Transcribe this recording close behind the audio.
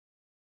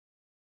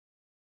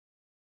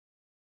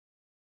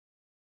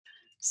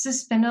This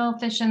is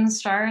Spindlefish in the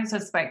Stars.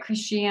 It's by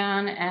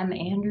Christiane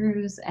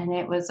Andrews, and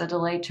it was a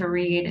delight to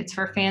read. It's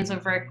for fans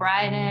of Rick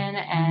Riordan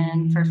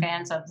and for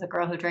fans of The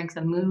Girl Who Drank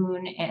the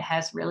Moon. It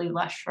has really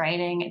lush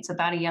writing. It's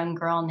about a young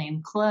girl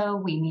named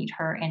Chloe. We meet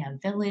her in a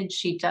village.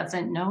 She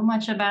doesn't know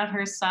much about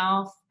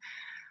herself,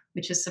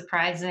 which is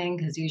surprising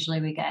because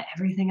usually we get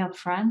everything up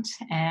front,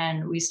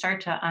 and we start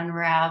to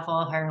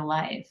unravel her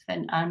life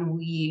and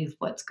unweave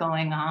what's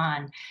going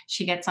on.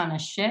 She gets on a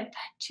ship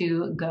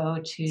to go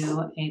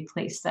to a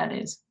place that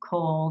is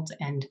cold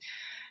and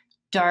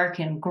dark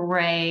and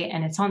gray,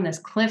 and it's on this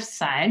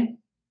cliffside.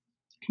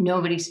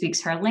 Nobody speaks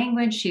her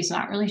language. She's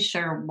not really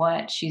sure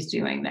what she's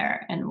doing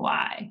there and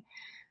why.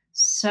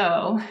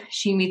 So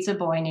she meets a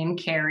boy named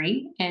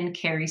Carrie, and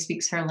Carrie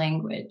speaks her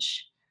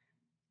language,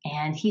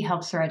 and he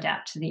helps her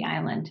adapt to the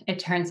island. It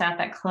turns out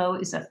that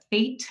Chloe is a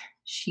fate.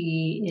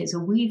 She is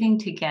weaving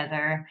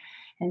together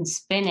and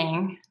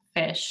spinning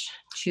fish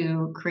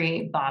to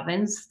create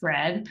bobbins,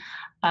 thread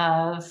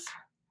of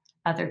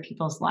other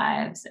people's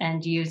lives.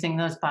 And using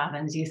those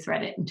bobbins, you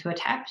thread it into a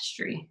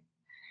tapestry.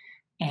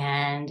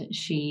 And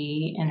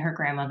she and her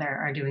grandmother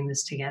are doing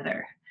this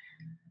together.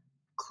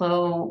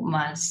 Chloe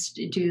must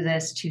do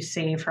this to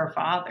save her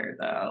father,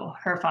 though.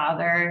 Her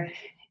father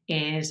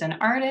is an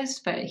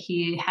artist, but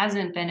he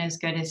hasn't been as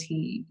good as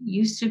he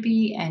used to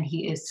be, and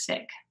he is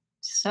sick.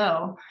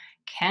 So,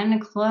 can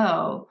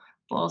Chloe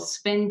both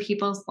spin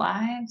people's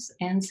lives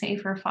and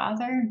save her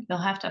father? You'll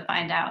have to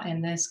find out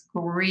in this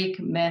Greek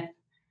myth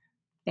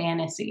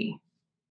fantasy.